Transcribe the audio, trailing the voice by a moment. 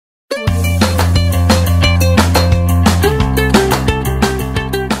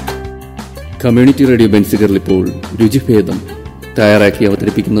Community radio ബെൻസിഗറിൽ ഇപ്പോൾ രുചിഭേദം തയ്യാറാക്കി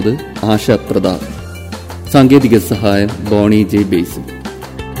അവതരിപ്പിക്കുന്നത് ആശാ പ്രതാപ്. സാങ്കേതിക സഹായം ബോണി ജെ ബേസിൽ.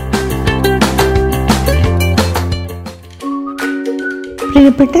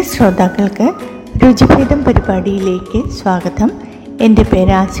 പ്രിയപ്പെട്ട ശ്രോതാക്കൾക്ക് രുചിഭേദം പരിപാടിയിലേക്ക് സ്വാഗതം. എൻ്റെ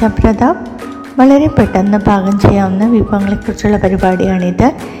പേര് ആശാ പ്രതാപ്. വളരെ പെട്ടെന്ന് പാകം ചെയ്യാവുന്ന വിഭവങ്ങളെക്കുറിച്ചുള്ള പരിപാടിയാണിത്.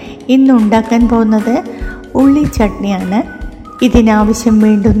 ഇന്ന് ഉണ്ടാക്കാൻ പോകുന്നത് ഉള്ളി ചട്നിയാണ്. ഇതിനാവശ്യം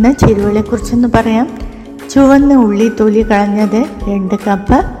വേണ്ടുന്ന ചേരുവകളെക്കുറിച്ചൊന്ന് പറയാം. ചുവന്ന ഉള്ളി തൊലി കളഞ്ഞത് 2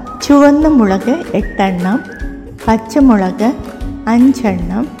 കപ്പ്, ചുവന്ന മുളക് 8 എണ്ണം, പച്ചമുളക് 5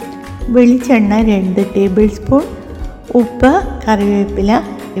 എണ്ണം, വെളിച്ചെണ്ണ 2 ടേബിൾ സ്പൂൺ, ഉപ്പ്, കറിവേപ്പില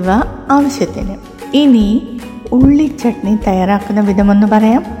ഇവ ആവശ്യത്തിന്. ഇനി ഉള്ളി ചട്നി തയ്യാറാക്കുന്ന വിധമൊന്ന്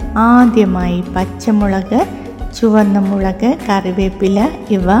പറയാം. ആദ്യമായി പച്ചമുളക്, ചുവന്ന മുളക്, കറിവേപ്പില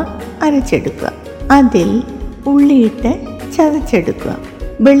ഇവ അരച്ചെടുക്കുക. അതിൽ ഉള്ളിയിട്ട് ചതച്ചെടുക്കുക.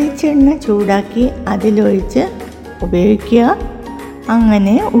 വെളിച്ചെണ്ണ ചൂടാക്കി അതിലൊഴിച്ച് ഉപയോഗിക്കുക.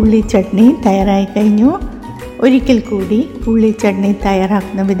 അങ്ങനെ ഉള്ളി ചട്നി തയ്യാറായി കഴിഞ്ഞു. ഒരിക്കൽ കൂടി ഉള്ളി ചട്നി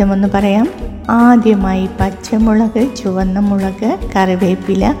തയ്യാറാക്കുന്ന വിധമൊന്ന് പറയാം. ആദ്യമായി പച്ചമുളക്, ചുവന്ന മുളക്,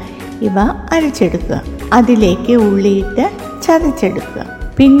 കറിവേപ്പില ഇവ അരച്ചെടുക്കുക. അതിലേക്ക് ഉള്ളിയിട്ട് ചതച്ചെടുക്കുക.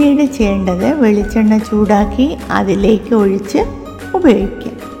 പിന്നീട് ചെയ്യേണ്ടത് വെളിച്ചെണ്ണ ചൂടാക്കി അതിലേക്ക് ഒഴിച്ച്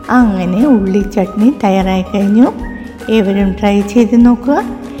ഉപയോഗിക്കുക. അങ്ങനെ ഉള്ളി ചട്നി തയ്യാറായി കഴിഞ്ഞു. ഏവരും ട്രൈ ചെയ്ത് നോക്കുക.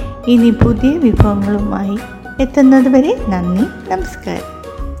 ഇനി പുതിയ വിഭവങ്ങളുമായി എത്തുന്നത് വരെ നന്ദി, നമസ്കാരം.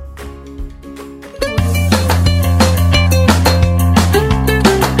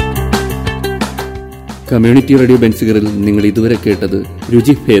 കമ്മ്യൂണിറ്റി റേഡിയോ ബെൻസിഗറിൽ നിങ്ങൾ ഇതുവരെ കേട്ടത്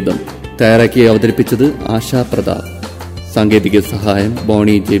രുചിഭേദം തയ്യാറാക്കി അവതരിപ്പിച്ചത് ആശാ പ്രതാപ്. സാങ്കേതിക സഹായം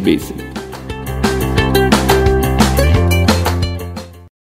ബോണി ജെ ബേസിൽ.